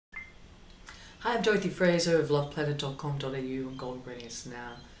Hi, I'm Dorothy Fraser of loveplanet.com.au and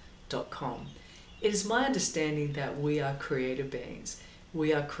goldenradiancenow.com. It is my understanding that we are creator beings.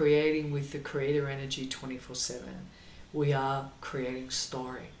 We are creating with the creator energy 24/7. We are creating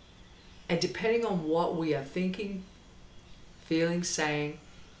story. And depending on what we are thinking, feeling, saying,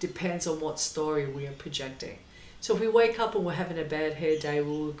 depends on what story we are projecting. So if we wake up and we're having a bad hair day,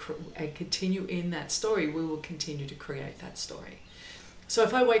 and continue in that story, we will continue to create that story. So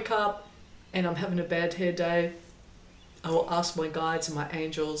if I wake up and I'm having a bad hair day, I will ask my guides and my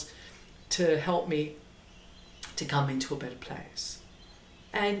angels to help me to come into a better place.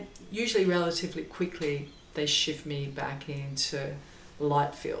 And usually relatively quickly, they shift me back into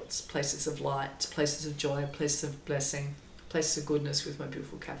light fields, places of light, places of joy, places of blessing, places of goodness with my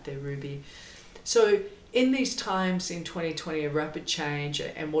beautiful cat there, Ruby. So in these times in 2020 of rapid change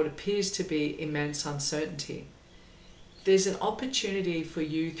and what appears to be immense uncertainty, there's an opportunity for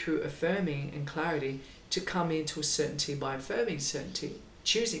you through affirming and clarity to come into a certainty by affirming certainty,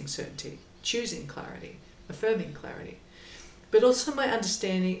 choosing clarity, affirming clarity. But also my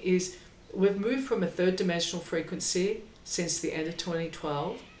understanding is we've moved from a third dimensional frequency since the end of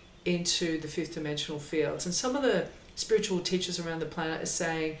 2012 into the fifth dimensional fields. And some of the spiritual teachers around the planet are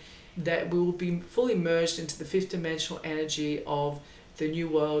saying that we will be fully merged into the fifth dimensional energy of the new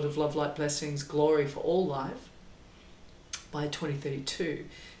world of love, light, blessings, glory for all life by 2032.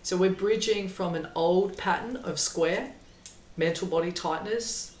 So we're bridging from an old pattern of square, mental body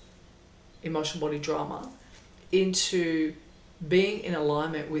tightness, emotional body drama, into being in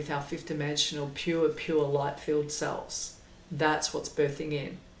alignment with our fifth dimensional pure light filled selves. That's what's birthing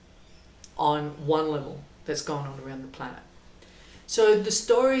in on one level that's going on around the planet. So the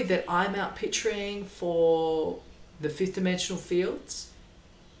story that I'm out picturing for the fifth dimensional fields,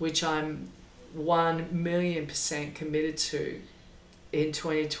 which I'm 1,000,000% committed to in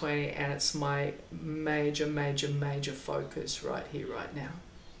 2020, and it's my major focus right here, right now.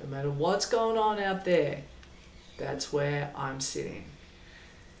 No matter what's going on out there, that's where I'm sitting.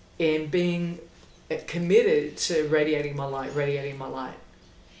 And being committed to radiating my light.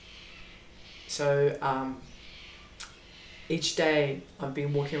 So each day I've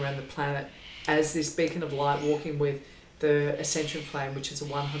been walking around the planet as this beacon of light, walking with the Ascension flame, which is a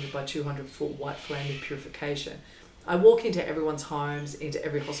 100 by 200 foot white flame of purification. I walk into everyone's homes, into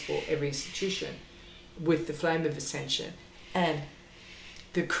every hospital, every institution with the flame of Ascension. And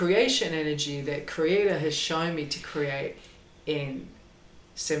the creation energy that Creator has shown me to create in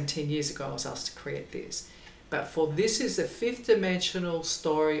 17 years ago, I was asked to create this. But for this is the fifth dimensional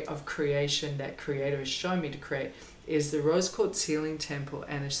story of creation that Creator has shown me to create, is the Rose Quartz Healing Temple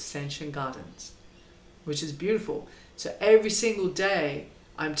and Ascension Gardens, which is beautiful. So every single day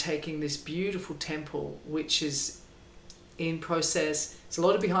I'm taking this beautiful temple, which is in process. There's a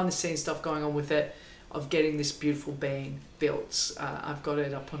lot of behind the scenes stuff going on with it, of getting this beautiful being built. I've got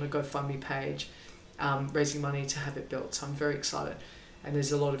it up on a GoFundMe page, raising money to have it built. So I'm very excited. And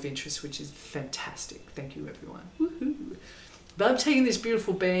there's a lot of interest, which is fantastic. Thank you, everyone. Woohoo! But I'm taking this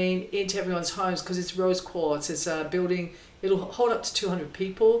beautiful being into everyone's homes because it's rose quartz. It's a building, it'll hold up to 200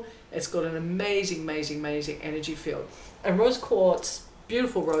 people. It's got an amazing energy field. And rose quartz,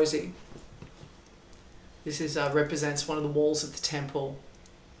 beautiful Rosie. This is represents one of the walls of the temple.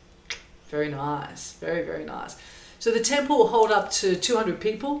 Very nice, very nice. So the temple will hold up to 200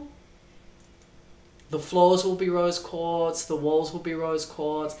 people. The floors will be rose quartz, the walls will be rose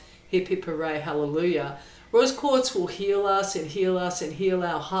quartz. Hip hip hooray, hallelujah. Rose quartz will heal us and heal us and heal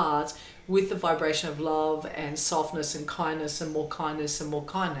our hearts with the vibration of love and softness and kindness and more kindness and more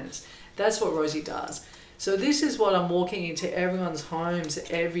kindness. That's what Rosie does. So this is what I'm walking into everyone's homes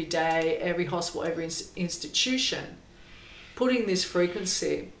every day, every hospital, every institution, putting this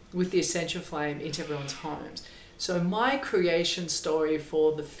frequency with the Ascension flame into everyone's homes. So my creation story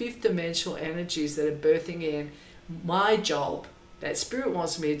for the fifth dimensional energies that are birthing in, my job that Spirit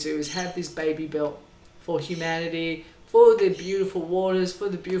wants me to do is have this baby built for humanity, for the beautiful waters, for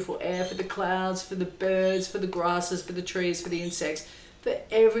the beautiful air, for the clouds, for the birds, for the grasses, for the trees, for the insects, for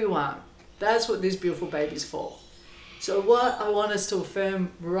everyone. That's what this beautiful baby's for. So what I want us to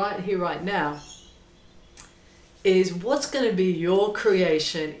affirm right here, right now, is what's going to be your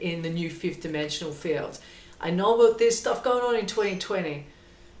creation in the new fifth dimensional fields. I know about this stuff going on in 2020,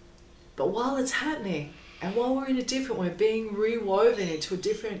 but while it's happening, and while we're in a different, we're being rewoven into a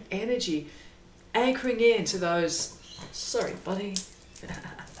different energy, anchoring into those, sorry buddy,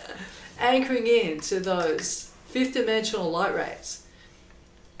 anchoring into those fifth dimensional light rays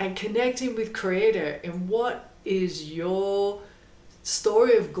and connecting with Creator in what is your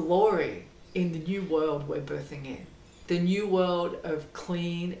story of glory in the new world we're birthing in. the new world of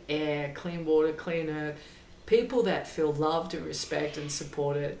clean air, clean water, clean earth, people that feel loved and respected and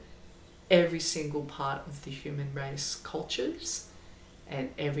supported, every single part of the human race, cultures, and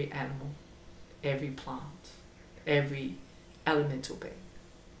every animal, every plant, every elemental being.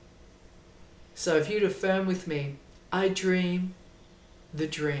 So if you'd affirm with me, I dream the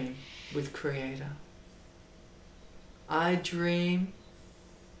dream with Creator. I dream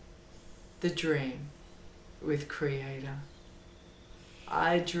the dream with Creator.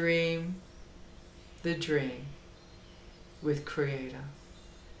 I dream the dream with Creator.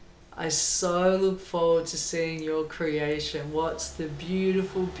 I so look forward to seeing your creation. What's the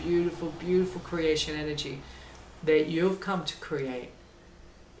beautiful, beautiful, beautiful creation energy that you've come to create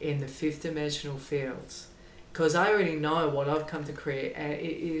in the fifth dimensional fields? Because I already know what I've come to create, and it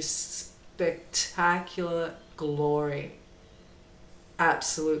is spectacular glory,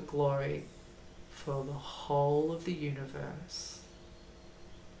 absolute glory for the whole of the universe.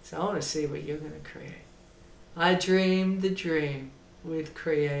 So I want to see what you're going to create. I dream the dream with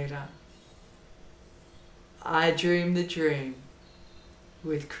Creator. I dream the dream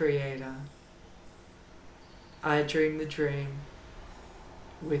with Creator. I dream the dream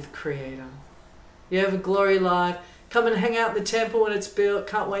with Creator. You have a glory life. Come and hang out in the temple when it's built.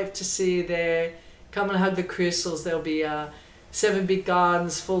 Can't wait to see you there. Come and hug the crystals. There'll be 7 big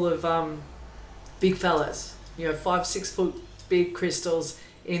gardens full of big fellas. 5-6 foot big crystals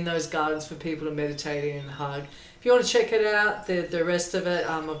in those gardens for people to meditate in and hug. If you want to check it out, the rest of it,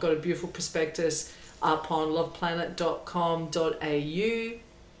 I've got a beautiful prospectus up on loveplanet.com.au.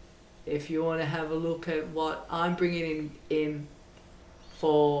 If you want to have a look at what I'm bringing in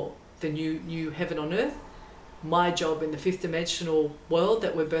for the new heaven on earth, my job in the fifth dimensional world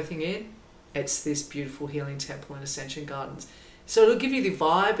that we're birthing in, it's this beautiful healing temple and Ascension gardens. So it'll give you the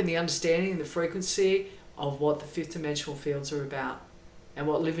vibe and the understanding and the frequency of what the fifth dimensional fields are about and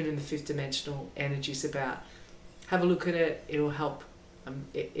what living in the fifth dimensional energy is about. Have a look at it. It'll help.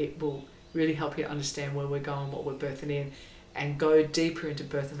 It will really help you understand where we're going, what we're birthing in, and go deeper into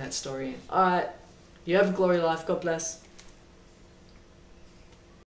birthing that story in. All right. You have a glory life. God bless.